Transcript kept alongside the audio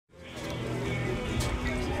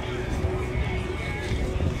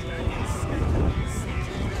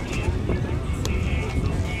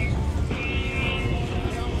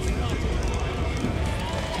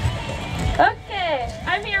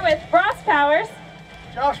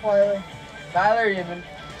Josh Wylie. Tyler Emond.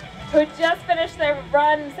 Who just finished their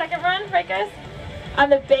run, second run, right guys? On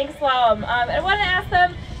the bank slalom. And I want to ask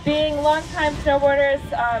them, being longtime snowboarders,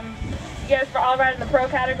 you guys were all right in the pro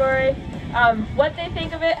category, what they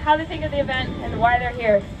think of it, how they think of the event, and why they're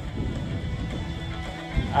here.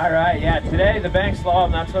 All right, yeah, today the bank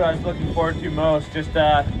slalom, that's what I was looking forward to most. Just,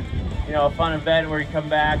 you know, a fun event where you come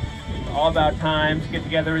back, all about times, get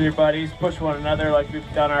together with your buddies, push one another like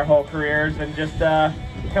we've done our whole careers, and just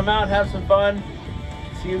come out, have some fun,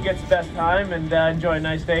 see who gets the best time, and enjoy a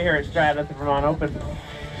nice day here at Stratton at the Vermont Open.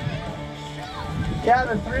 Yeah,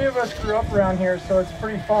 the three of us grew up around here, so it's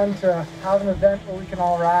pretty fun to have an event where we can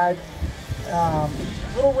all ride. A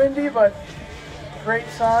little windy, but great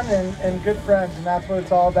sun and good friends, and that's what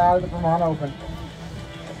it's all about at the Vermont Open.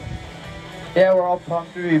 Yeah, we're all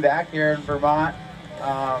pumped to be back here in Vermont.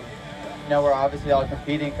 You know, we're obviously all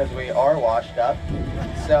competing because we are washed up.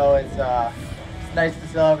 So it's nice to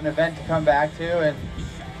still have an event to come back to and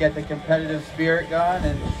get the competitive spirit going,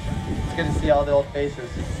 and it's good to see all the old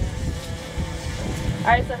faces. All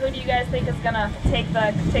right, so who do you guys think is gonna take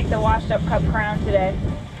the Washed Up Cup crown today?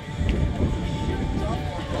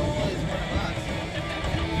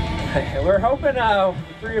 We're hoping the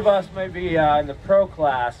three of us might be in the pro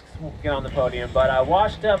class, get on the podium, but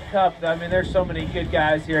Washed Up Cup, I mean, there's so many good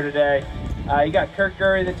guys here today. You got Kirk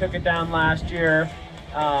Gurry that took it down last year,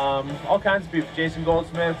 all kinds of people. Jason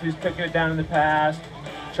Goldsmith, who's taken it down in the past.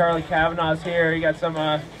 Charlie Kavanaugh's here. You got some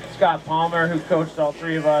Scott Palmer, who coached all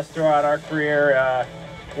three of us throughout our career.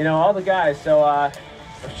 You know, all the guys. So I'm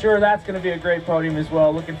sure that's going to be a great podium as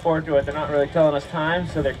well. Looking forward to it. They're not really telling us time,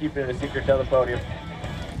 so they're keeping it a secret till the podium.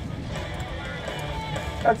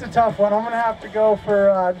 That's a tough one. I'm going to have to go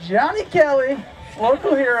for Johnny Kelly,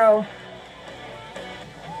 local hero.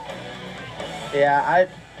 Yeah,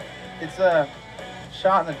 it's a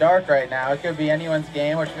shot in the dark right now. It could be anyone's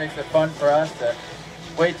game, which makes it fun for us to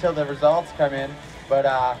wait till the results come in. But,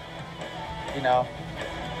 you know,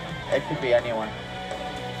 it could be anyone.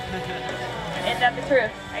 Isn't that the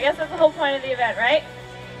truth? I guess that's the whole point of the event, right?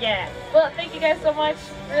 Yeah. Well, thank you guys so much.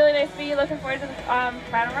 Really nice to meet you. Looking forward to the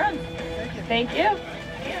final run. Thank you. Thank you.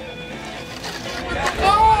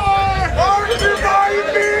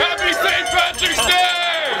 Happy St. Patrick's Day!